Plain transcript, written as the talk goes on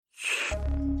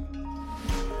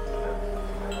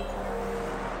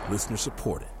Listener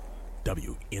supported.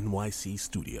 WNYC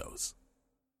Studios.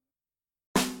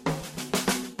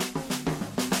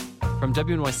 From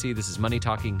WNYC, this is Money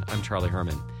Talking. I'm Charlie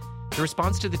Herman. The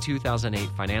response to the 2008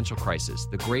 financial crisis,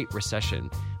 the Great Recession,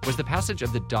 was the passage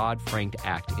of the Dodd-Frank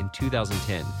Act in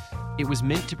 2010. It was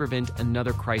meant to prevent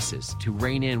another crisis, to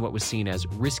rein in what was seen as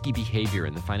risky behavior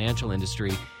in the financial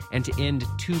industry, and to end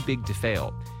too big to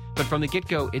fail. But from the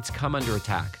get-go, it's come under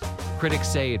attack. Critics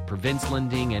say it prevents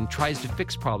lending and tries to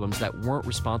fix problems that weren't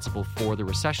responsible for the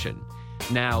recession.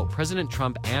 Now, President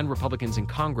Trump and Republicans in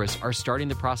Congress are starting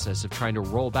the process of trying to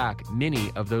roll back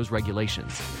many of those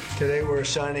regulations. Today, we're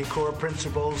assigning core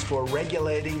principles for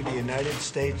regulating the United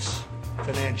States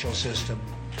financial system.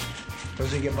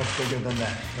 Doesn't get much bigger than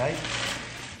that, right?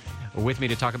 With me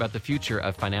to talk about the future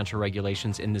of financial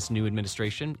regulations in this new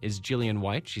administration is Gillian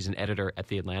White. She's an editor at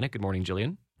The Atlantic. Good morning,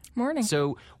 Gillian. Morning.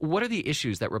 So what are the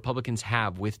issues that Republicans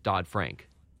have with Dodd-Frank?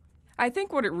 I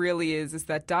think what it really is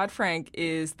that Dodd-Frank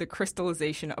is the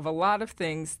crystallization of a lot of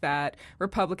things that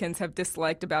Republicans have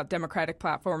disliked about Democratic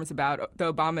platforms, about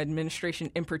the Obama administration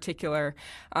in particular.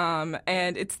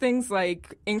 And it's things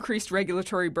like increased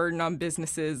regulatory burden on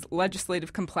businesses,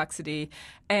 legislative complexity,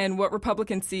 and what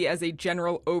Republicans see as a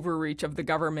general overreach of the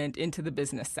government into the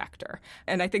business sector.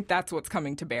 And I think that's what's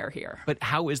coming to bear here. But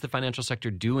how is the financial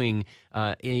sector doing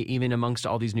even amongst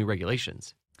all these new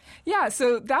regulations? Yeah,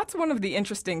 so that's one of the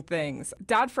interesting things.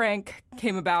 Dodd-Frank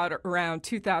came about around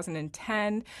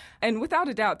 2010, and without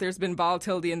a doubt, there's been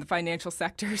volatility in the financial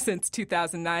sector since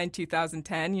 2009,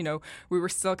 2010. You know, we were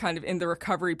still kind of in the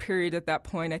recovery period at that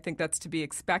point. I think that's to be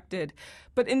expected.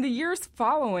 But in the years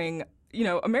following, you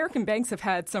know, American banks have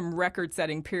had some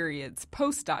record-setting periods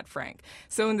post-Dodd-Frank.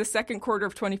 So in the second quarter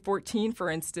of 2014, for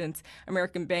instance,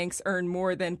 American banks earned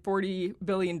more than $40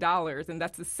 billion, and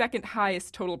that's the second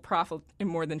highest total profit in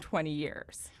more than 20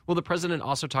 years. Well, the president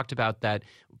also talked about that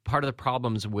part of the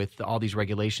problems with all these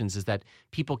regulations is that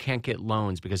people can't get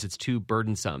loans because it's too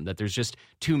burdensome, that there's just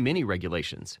too many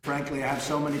regulations. Frankly, I have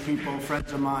so many people,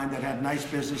 friends of mine, that have nice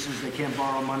businesses. They can't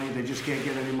borrow money. They just can't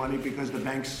get any money because the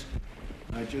banks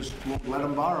just won't let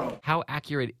them borrow. How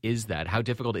accurate is that? How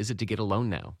difficult is it to get a loan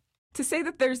now? To say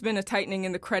that there's been a tightening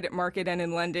in the credit market and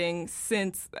in lending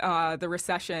since the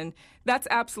recession, that's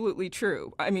absolutely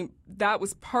true. I mean, that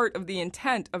was part of the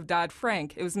intent of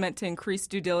Dodd-Frank. It was meant to increase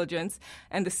due diligence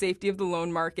and the safety of the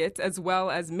loan markets, as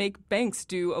well as make banks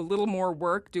do a little more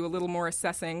work, do a little more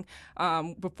assessing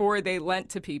before they lent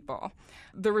to people.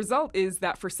 The result is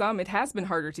that for some, it has been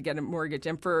harder to get a mortgage.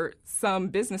 And for some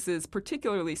businesses,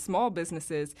 particularly small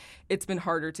businesses, it's been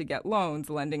harder to get loans.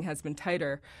 Lending has been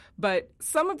tighter. But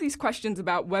some of these questions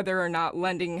about whether or not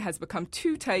lending has become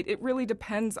too tight, it really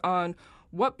depends on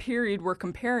what period we're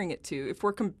comparing it to. If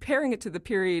we're comparing it to the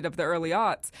period of the early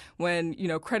aughts when, you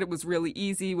know, credit was really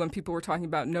easy, when people were talking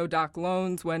about no-doc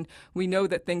loans, when we know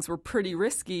that things were pretty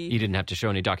risky. You didn't have to show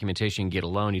any documentation and get a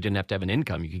loan. You didn't have to have an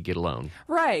income. You could get a loan.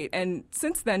 Right. And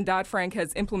since then, Dodd-Frank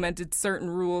has implemented certain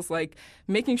rules like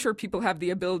making sure people have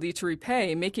the ability to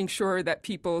repay, making sure that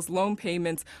people's loan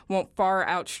payments won't far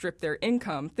outstrip their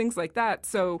income, things like that.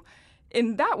 So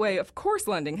in that way, of course,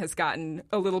 lending has gotten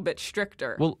a little bit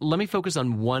stricter. Well, let me focus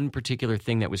on one particular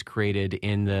thing that was created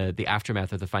in the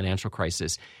aftermath of the financial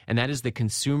crisis, and that is the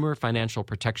Consumer Financial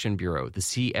Protection Bureau, the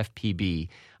CFPB.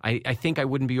 I think I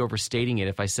wouldn't be overstating it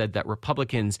if I said that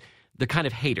Republicans, the kind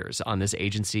of haters on this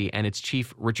agency, and its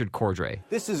chief, Richard Cordray.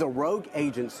 This is a rogue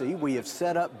agency. We have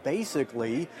set up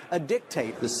basically a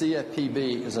dictator. The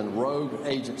CFPB is a rogue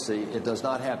agency. It does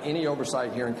not have any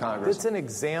oversight here in Congress. It's an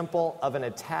example of an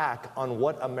attack on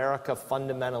what America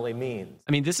fundamentally means.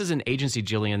 I mean, this is an agency,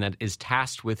 Gillian, that is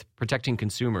tasked with protecting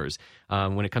consumers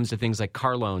when it comes to things like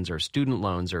car loans or student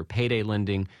loans or payday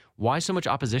lending. Why so much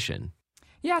opposition?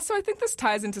 Yeah, so I think this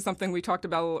ties into something we talked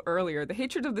about a little earlier. The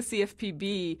hatred of the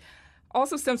CFPB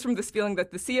also stems from this feeling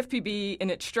that the CFPB in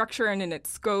its structure and in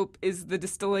its scope is the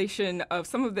distillation of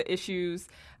some of the issues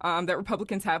that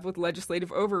Republicans have with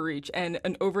legislative overreach and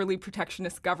an overly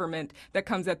protectionist government that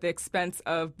comes at the expense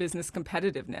of business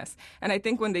competitiveness. And I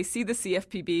think when they see the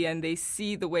CFPB and they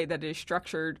see the way that it is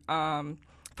structured,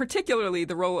 particularly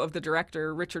the role of the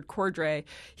director, Richard Cordray,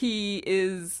 he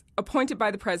is appointed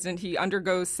by the president. He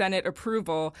undergoes Senate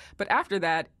approval. But after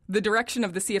that, the direction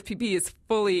of the CFPB is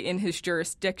fully in his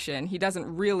jurisdiction. He doesn't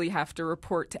really have to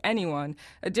report to anyone.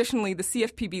 Additionally, the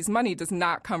CFPB's money does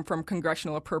not come from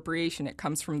congressional appropriation. It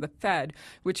comes from the Fed,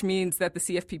 which means that the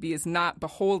CFPB is not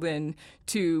beholden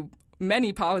to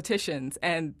many politicians.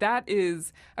 And that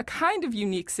is a kind of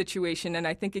unique situation, and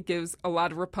I think it gives a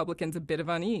lot of Republicans a bit of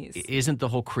unease. Isn't the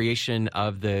whole creation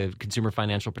of the Consumer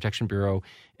Financial Protection Bureau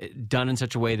done in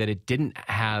such a way that it didn't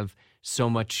have so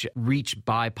much reach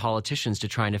by politicians to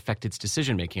try and affect its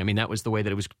decision-making? I mean, that was the way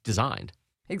that it was designed.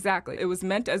 Exactly. It was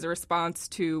meant as a response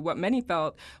to what many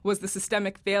felt was the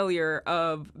systemic failure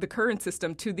of the current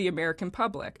system to the American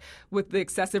public, with the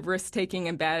excessive risk-taking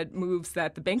and bad moves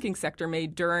that the banking sector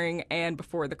made during and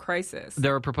before the crisis.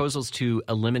 There are proposals to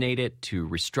eliminate it, to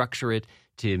restructure it,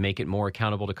 to make it more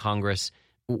accountable to Congress.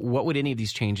 What would any of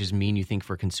these changes mean, you think,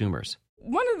 for consumers?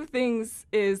 One of the things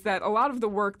is that a lot of the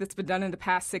work that's been done in the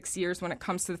past 6 years when it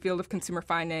comes to the field of consumer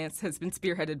finance has been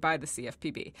spearheaded by the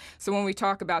CFPB. So when we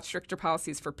talk about stricter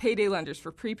policies for payday lenders,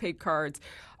 for prepaid cards,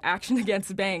 action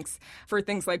against banks, for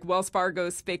things like Wells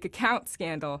Fargo's fake account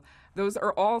scandal, those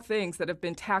are all things that have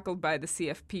been tackled by the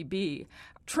CFPB.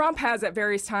 Trump has at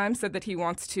various times said that he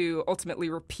wants to ultimately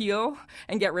repeal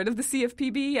and get rid of the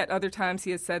CFPB. At other times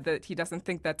he has said that he doesn't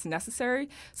think that's necessary.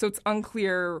 So it's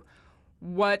unclear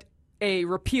what a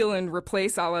repeal and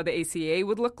replace a la the ACA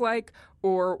would look like,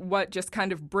 or what just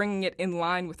kind of bringing it in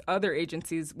line with other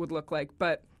agencies would look like.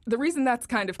 But the reason that's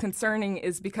kind of concerning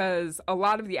is because a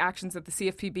lot of the actions that the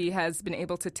CFPB has been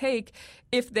able to take,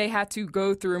 if they had to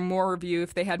go through more review,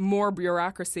 if they had more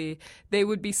bureaucracy, they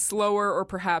would be slower or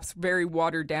perhaps very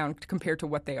watered down compared to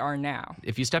what they are now.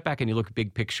 If you step back and you look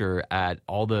big picture at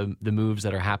all the moves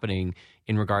that are happening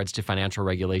in regards to financial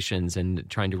regulations and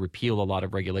trying to repeal a lot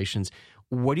of regulations,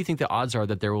 what do you think the odds are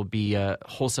that there will be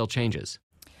wholesale changes?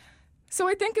 So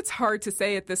I think it's hard to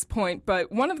say at this point,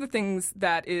 but one of the things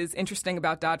that is interesting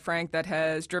about Dodd-Frank that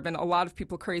has driven a lot of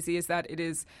people crazy is that it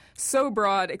is so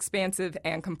broad, expansive,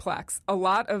 and complex. A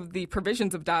lot of the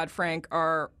provisions of Dodd-Frank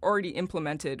are already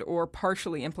implemented or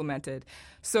partially implemented.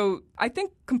 So I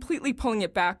think completely pulling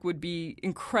it back would be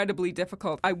incredibly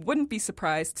difficult. I wouldn't be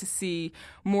surprised to see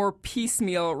more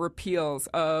piecemeal repeals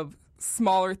of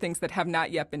smaller things that have not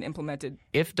yet been implemented.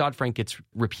 If Dodd-Frank gets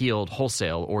repealed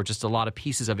wholesale or just a lot of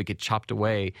pieces of it get chopped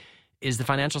away, is the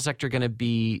financial sector going to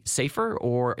be safer,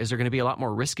 or is there going to be a lot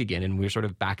more risk again and we're sort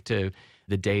of back to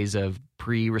the days of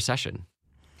pre-recession?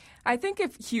 I think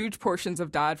if huge portions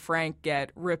of Dodd-Frank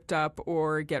get ripped up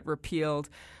or get repealed,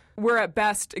 we're at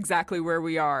best exactly where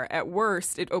we are. At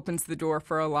worst, it opens the door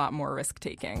for a lot more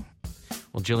risk-taking.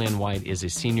 Well, Gillian White is a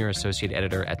senior associate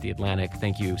editor at The Atlantic.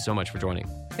 Thank you so much for joining.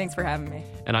 Thanks for having me.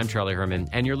 And I'm Charlie Herman,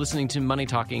 and you're listening to Money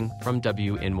Talking from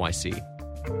WNYC.